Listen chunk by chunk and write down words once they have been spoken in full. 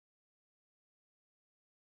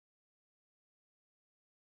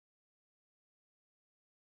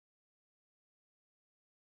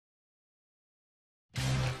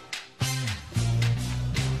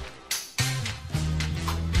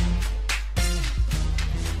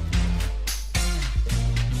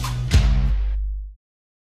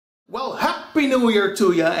Happy New Year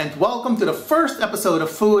to ya, and welcome to the first episode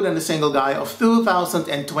of Food and the Single Guy of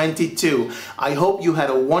 2022. I hope you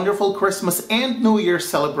had a wonderful Christmas and New Year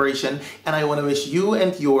celebration, and I want to wish you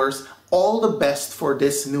and yours all the best for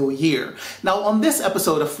this new year. Now, on this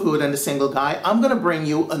episode of Food and the Single Guy, I'm gonna bring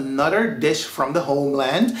you another dish from the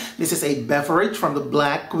homeland. This is a beverage from the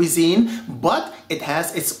Black cuisine, but it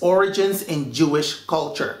has its origins in Jewish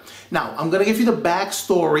culture. Now, I'm gonna give you the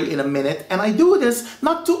backstory in a minute, and I do this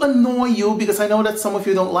not to annoy you because I know that some of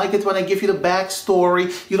you don't like it when I give you the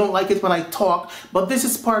backstory, you don't like it when I talk, but this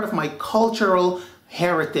is part of my cultural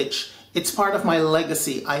heritage. It's part of my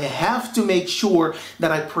legacy. I have to make sure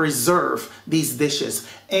that I preserve these dishes.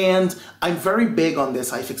 And I'm very big on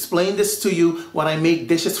this. I've explained this to you. When I make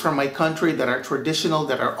dishes from my country that are traditional,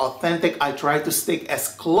 that are authentic, I try to stick as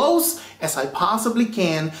close as I possibly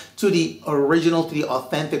can to the original, to the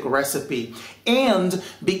authentic recipe. And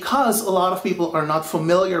because a lot of people are not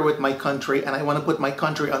familiar with my country and I want to put my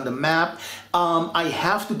country on the map, I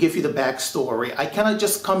have to give you the backstory. I cannot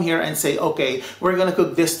just come here and say, okay, we're gonna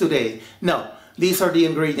cook this today. No, these are the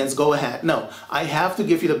ingredients, go ahead. No, I have to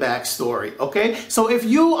give you the backstory, okay? So if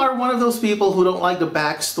you are one of those people who don't like the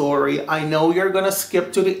backstory, I know you're gonna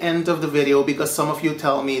skip to the end of the video because some of you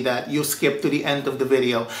tell me that you skip to the end of the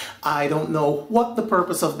video. I don't know what the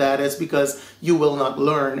purpose of that is because you will not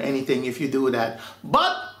learn anything if you do that.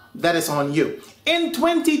 But that is on you. In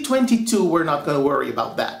 2022, we're not gonna worry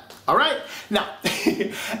about that. All right, now,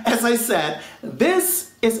 as I said,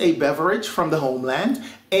 this is a beverage from the homeland,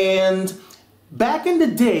 and back in the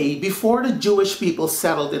day, before the Jewish people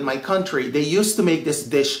settled in my country, they used to make this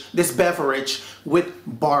dish, this beverage with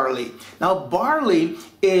barley. Now, barley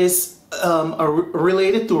is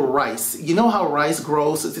related to rice. You know how rice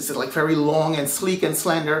grows? It's like very long and sleek and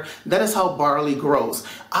slender. That is how barley grows.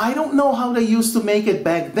 I don't know how they used to make it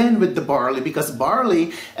back then with the barley because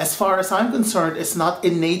barley, as far as I'm concerned, is not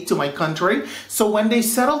innate to my country. So when they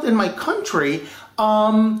settled in my country,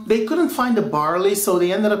 they couldn't find the barley, so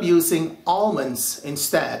they ended up using almonds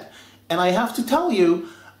instead. And I have to tell you,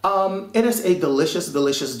 it is a delicious,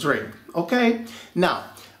 delicious drink. Okay? Now,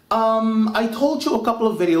 I told you a couple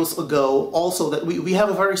of videos ago also that we have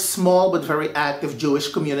a very small but very active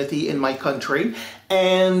Jewish community in my country.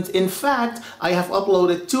 And in fact, I have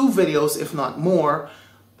uploaded 2 videos, if not more,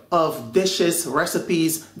 of dishes,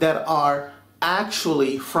 recipes that are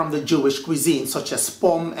actually from the Jewish cuisine, such as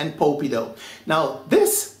pom and popido. Now,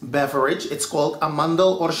 this beverage, it's called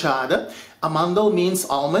Amandel Orgeade. Amandel means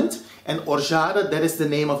almond, and Orgeade, that is the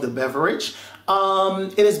name of the beverage.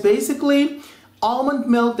 It is basically almond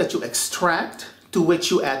milk that you extract, to which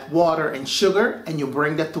you add water and sugar, and you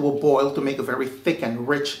bring that to a boil to make a very thick and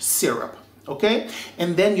rich syrup, okay?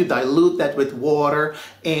 And then you dilute that with water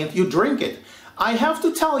and you drink it. I have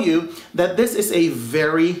to tell you that this is a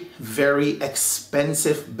very, very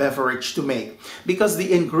expensive beverage to make because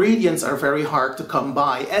the ingredients are very hard to come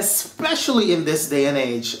by, especially in this day and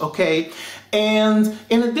age, okay? And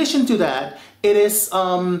in addition to that, it is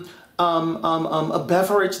a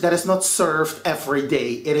beverage that is not served every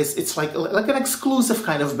day. It's like an exclusive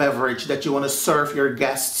kind of beverage that you want to serve your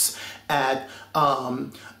guests at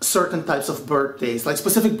certain types of birthdays, like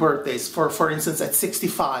specific birthdays, for instance at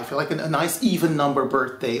 65, like a nice even number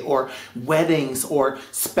birthday, or weddings, or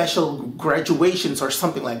special graduations, or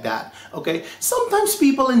something like that, okay? Sometimes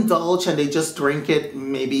people indulge and they just drink it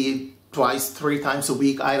maybe twice, 3 times a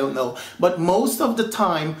week, I don't know. But most of the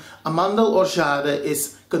time, Amandel Orgeade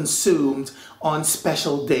is consumed on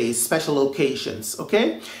special days, special occasions,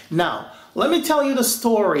 okay? Now, let me tell you the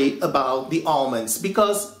story about the almonds,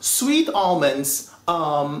 because sweet almonds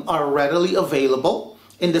are readily available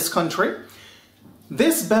in this country.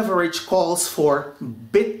 This beverage calls for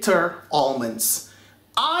bitter almonds.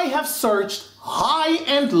 I have searched high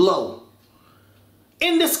and low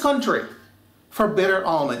in this country for bitter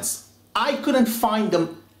almonds. I couldn't find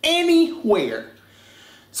them anywhere.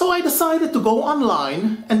 So I decided to go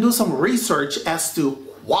online and do some research as to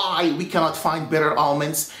why we cannot find bitter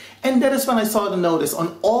almonds. And that is when I saw the notice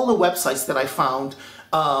on all the websites that I found,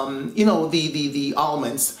 you know, the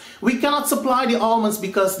almonds. We cannot supply the almonds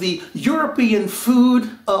because the European Food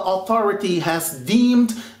Authority has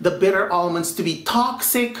deemed the bitter almonds to be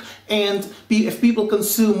toxic, and if people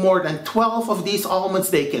consume more than 12 of these almonds,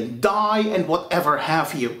 they can die and whatever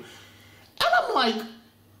have you. And I'm like,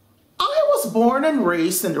 I was born and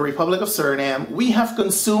raised in the Republic of Suriname. We have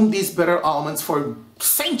consumed these bitter almonds for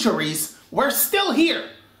centuries. We're still here.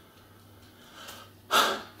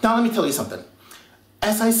 Now let me tell you something.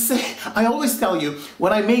 As I say, I always tell you,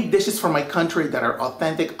 when I make dishes from my country that are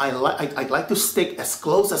authentic, I like to stick as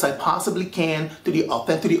close as I possibly can to the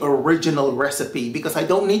original recipe, because I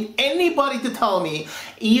don't need anybody to tell me,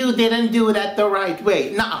 you didn't do that the right way.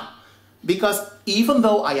 Nah, because even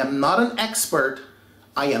though I am not an expert,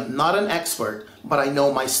 but I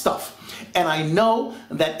know my stuff. And I know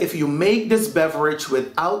that if you make this beverage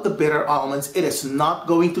without the bitter almonds, it is not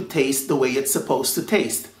going to taste the way it's supposed to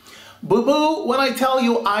taste. Boo-boo, when I tell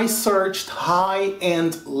you I searched high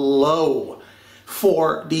and low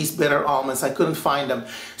for these bitter almonds, I couldn't find them.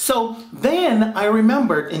 So then I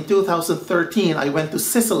remembered in 2013, I went to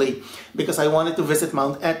Sicily because I wanted to visit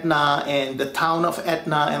Mount Etna and the town of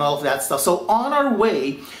Etna and all of that stuff. So on our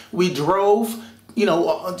way, we drove, you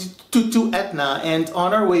know, to Etna, and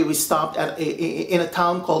on our way we stopped at in a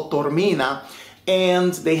town called Taormina,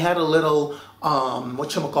 and they had a little a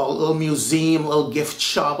little museum, a little gift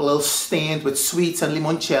shop, a little stand with sweets and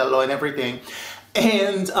limoncello and everything.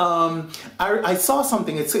 And I saw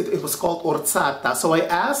something, it was called orzata. So I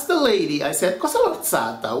asked the lady, I said, "Cosa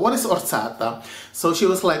orzata? What is orzata?" So she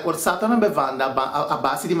was like, "Orzata è una bevanda a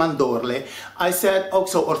base di mandorle." I said, "Oh,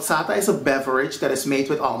 so orzata is a beverage that is made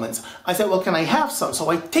with almonds." I said, "Well, can I have some?"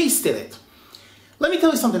 So I tasted it. Let me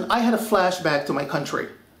tell you something, I had a flashback to my country.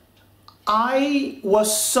 I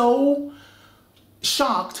was so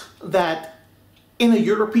shocked that in a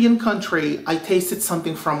European country, I tasted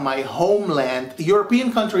something from my homeland, a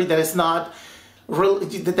European country that is not,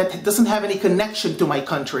 that doesn't have any connection to my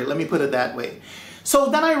country, let me put it that way.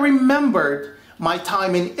 So then I remembered my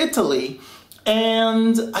time in Italy,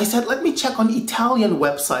 and I said, let me check on Italian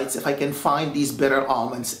websites if I can find these bitter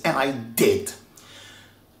almonds, and I did.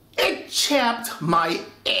 It chapped my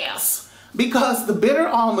ass, because the bitter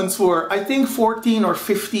almonds were, I think, 14 or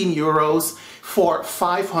 15 euros for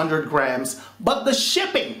 500 grams, but the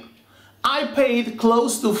shipping, I paid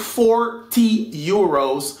close to 40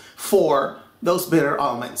 euros for those bitter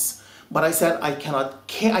almonds. But I said, I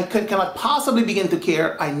cannot possibly begin to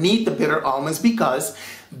care. I need the bitter almonds because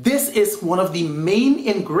this is one of the main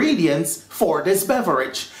ingredients for this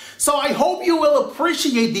beverage. So I hope you will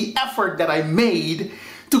appreciate the effort that I made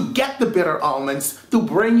to get the bitter almonds to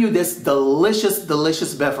bring you this delicious,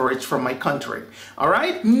 delicious beverage from my country. All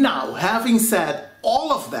right? Now, having said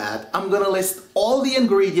all of that, I'm gonna list all the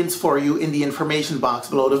ingredients for you in the information box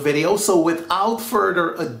below the video. So without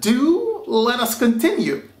further ado, let us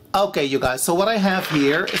continue. Okay, you guys, so what I have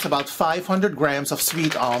here is about 500 grams of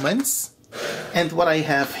sweet almonds. And what I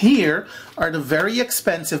have here are the very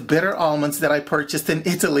expensive bitter almonds that I purchased in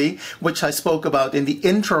Italy, which I spoke about in the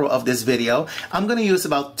intro of this video. I'm going to use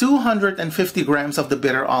about 250 grams of the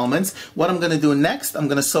bitter almonds. What I'm going to do next, I'm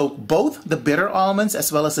going to soak both the bitter almonds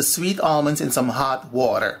as well as the sweet almonds in some hot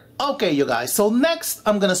water. Okay, you guys, so next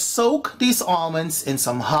I'm going to soak these almonds in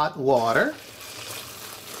some hot water.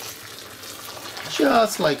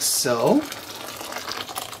 Just like so.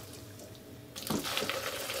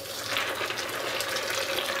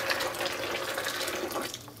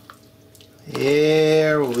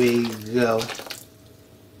 There we go.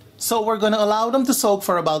 So we're going to allow them to soak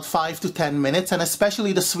for about 5 to 10 minutes, and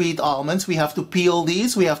especially the sweet almonds, we have to peel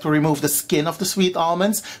these, we have to remove the skin of the sweet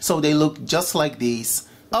almonds so they look just like these.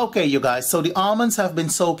 Okay, you guys, so the almonds have been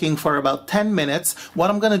soaking for about 10 minutes. What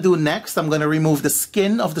I'm going to do next, I'm going to remove the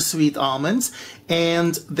skin of the sweet almonds,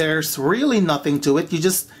 and there's really nothing to it. You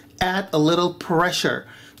just add a little pressure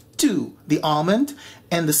to the almond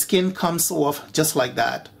and the skin comes off just like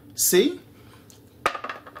that. See?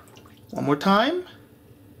 One more time,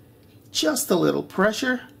 just a little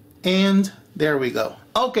pressure, and there we go.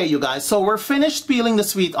 Okay, you guys, so we're finished peeling the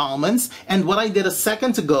sweet almonds, and what I did a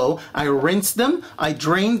second ago, I rinsed them, I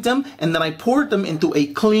drained them, and then I poured them into a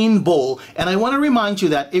clean bowl. And I want to remind you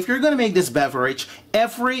that if you're going to make this beverage,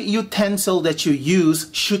 every utensil that you use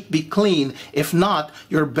should be clean. If not,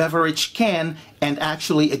 your beverage can, and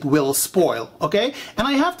actually it will spoil, okay? And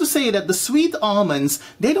I have to say that the sweet almonds,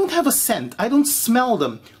 they don't have a scent. I don't smell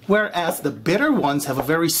them, whereas the bitter ones have a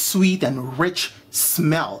very sweet and rich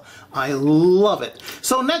smell. I love it.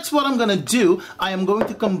 So next, what I'm going to do, I am going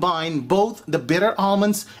to combine both the bitter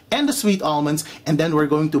almonds and the sweet almonds, and then we're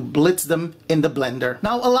going to blitz them in the blender.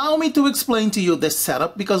 Now allow me to explain to you this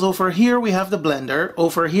setup, because over here we have the blender,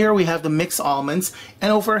 over here we have the mixed almonds,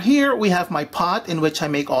 and over here we have my pot in which I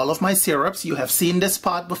make all of my syrups. You have seen this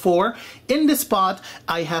pot before. In this pot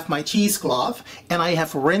I have my cheesecloth, and I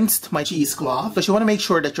have rinsed my cheesecloth, because you want to make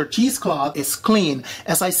sure that your cheesecloth is clean.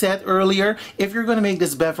 As I said earlier, if you're going to make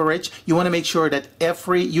this beverage, you want to make sure that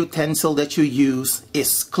every utensil that you use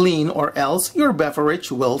is clean, or else your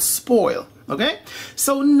beverage will spoil. Okay?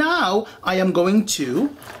 So now I am going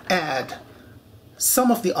to add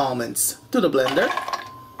some of the almonds to the blender.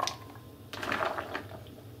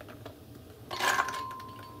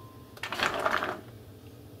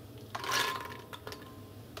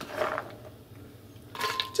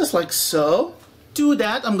 Just like so. To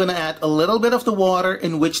that, I'm gonna add a little bit of the water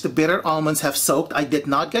in which the bitter almonds have soaked. I did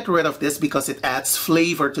not get rid of this because it adds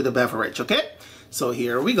flavor to the beverage, okay? So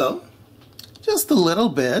here we go. Just a little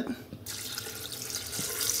bit.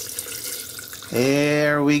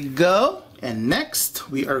 There we go. And next,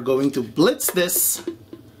 we are going to blitz this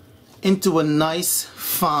into a nice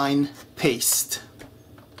fine paste.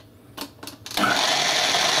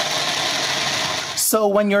 So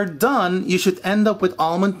when you're done, you should end up with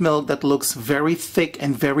almond milk that looks very thick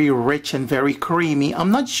and very rich and very creamy. I'm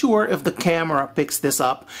not sure if the camera picks this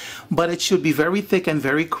up, but it should be very thick and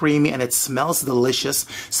very creamy, and it smells delicious.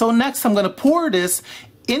 So next I'm going to pour this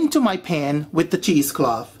into my pan with the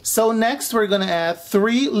cheesecloth. So next we're going to add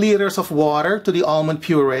 3 liters of water to the almond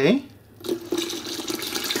puree.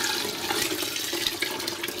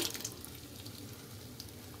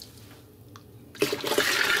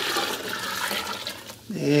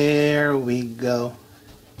 There we go.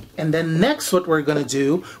 And then next what we're going to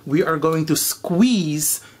do, we are going to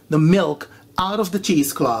squeeze the milk out of the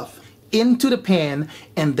cheesecloth into the pan,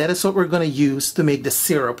 and that is what we're going to use to make the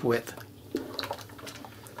syrup with.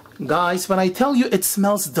 Guys, when I tell you it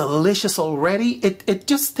smells delicious already, it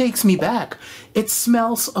just takes me back. It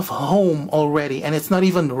smells of home already, and it's not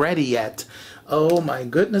even ready yet. Oh my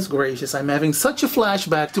goodness gracious, I'm having such a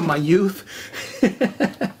flashback to my youth.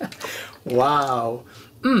 Wow.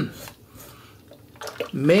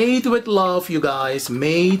 Made with love, you guys.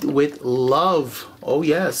 Made with love. Oh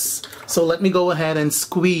yes. So let me go ahead and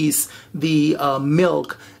squeeze the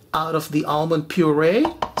milk out of the almond puree.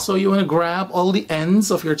 So you want to grab all the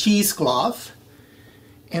ends of your cheesecloth,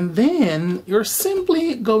 and then you're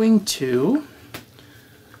simply going to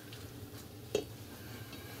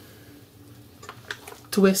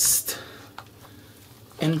twist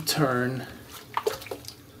and turn,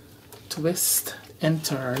 twist and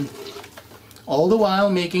turn, all the while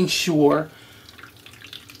making sure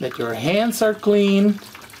that your hands are clean,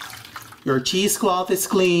 your cheesecloth is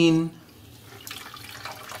clean.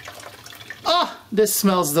 Ah, this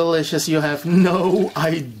smells delicious. You have no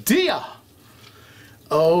idea.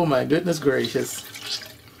 Oh my goodness gracious.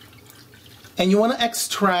 And you want to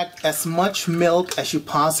extract as much milk as you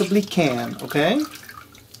possibly can, okay?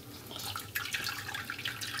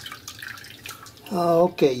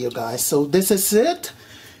 Okay, you guys, so this is it.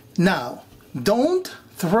 Now, don't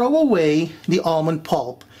throw away the almond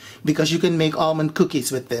pulp, because you can make almond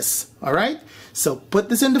cookies with this, all right? So put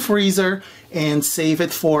this in the freezer and save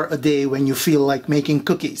it for a day when you feel like making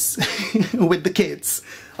cookies with the kids,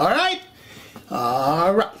 all right?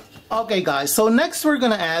 All right. Okay, guys, so next we're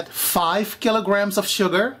gonna add 5 kilograms of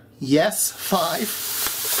sugar. Yes, 5.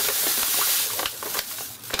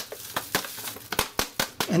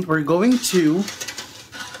 And we're going to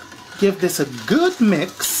give this a good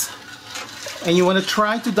mix, and you want to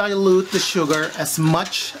try to dilute the sugar as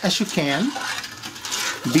much as you can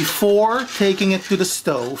before taking it to the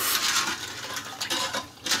stove.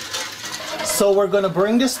 So we're going to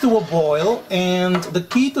bring this to a boil, and the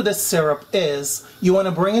key to this syrup is you want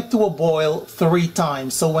to bring it to a boil 3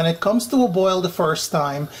 times. So when it comes to a boil the first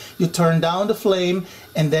time, you turn down the flame,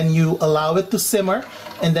 and then you allow it to simmer,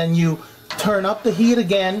 and then you turn up the heat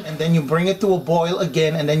again, and then you bring it to a boil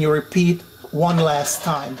again, and then you repeat one last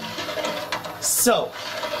time. So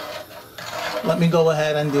let me go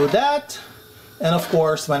ahead and do that, and of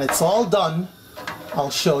course when it's all done, I'll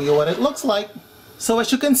show you what it looks like. So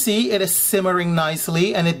as you can see, it is simmering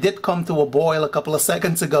nicely, and it did come to a boil a couple of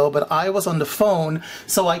seconds ago, but I was on the phone,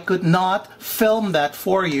 so I could not film that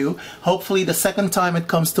for you. Hopefully the second time it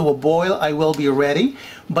comes to a boil, I will be ready.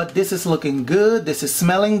 But this is looking good, this is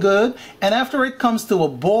smelling good, and after it comes to a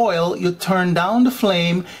boil, you turn down the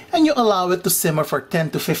flame and you allow it to simmer for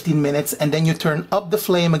 10 to 15 minutes, and then you turn up the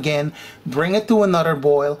flame again, bring it to another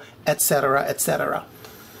boil, etc., etc.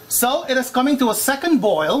 So it is coming to a second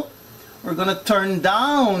boil. We're going to turn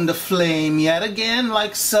down the flame yet again,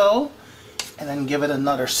 like so, and then give it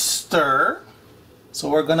another stir. So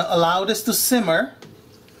we're going to allow this to simmer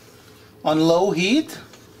on low heat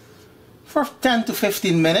for 10 to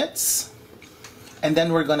 15 minutes, and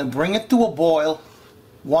then we're going to bring it to a boil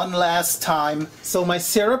one last time. So my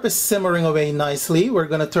syrup is simmering away nicely. We're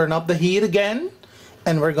going to turn up the heat again,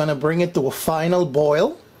 and we're going to bring it to a final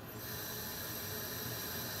boil.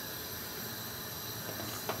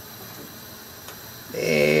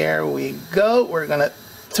 There we go. We're gonna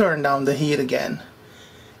turn down the heat again.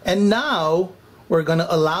 And now we're gonna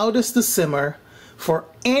allow this to simmer for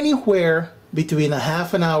anywhere between a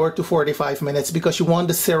half an hour to 45 minutes because you want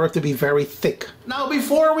the syrup to be very thick. Now,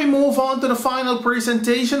 before we move on to the final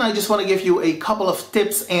presentation, I just want to give you a couple of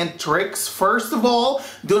tips and tricks. First of all,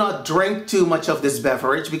 do not drink too much of this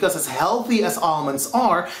beverage because as healthy as almonds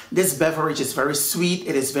are, this beverage is very sweet,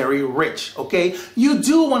 it is very rich, okay? You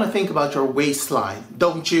do want to think about your waistline,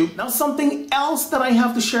 don't you? Now, something else that I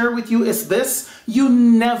have to share with you is this. You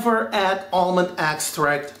never add almond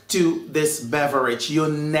extract to this beverage. You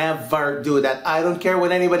never do that. I don't care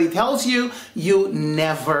what anybody tells you, you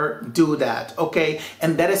never do that, okay?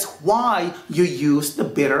 And that is why you use the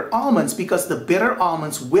bitter almonds, because the bitter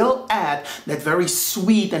almonds will add that very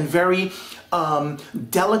sweet and very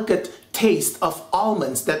delicate taste of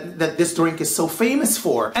almonds that this drink is so famous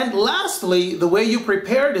for. And lastly, the way you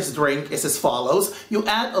prepare this drink is as follows. You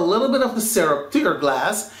add a little bit of the syrup to your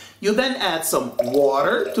glass. You then add some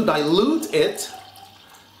water to dilute it,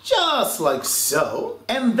 just like so.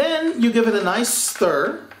 And then you give it a nice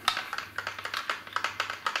stir,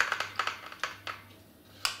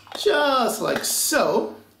 just like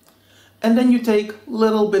so. And then you take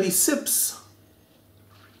little bitty sips.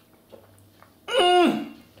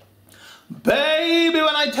 Baby,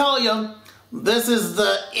 when I tell you, this is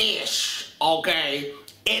the ish, okay?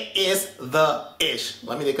 It is the ish.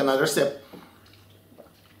 Let me take another sip.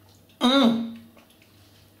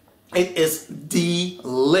 It is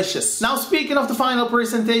delicious. Now, speaking of the final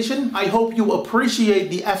presentation, I hope you appreciate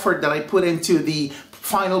the effort that I put into the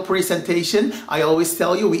final presentation. I always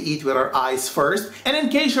tell you we eat with our eyes first. And in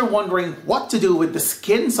case you're wondering what to do with the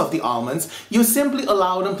skins of the almonds, you simply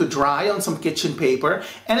allow them to dry on some kitchen paper.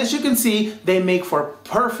 And as you can see, they make for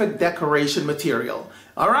perfect decoration material.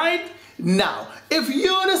 All right? Now, if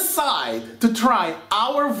you decide to try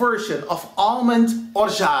our version of Almond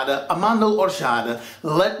Orgeade, Amandel Orgeade,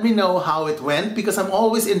 let me know how it went because I'm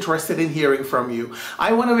always interested in hearing from you.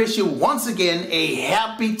 I want to wish you once again a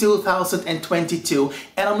happy 2022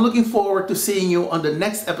 and I'm looking forward to seeing you on the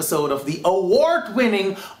next episode of the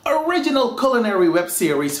award-winning original culinary web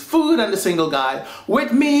series Food and the Single Guy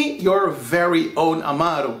with me, your very own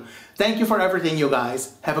AMARU. Thank you for everything, you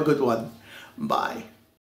guys. Have a good one. Bye.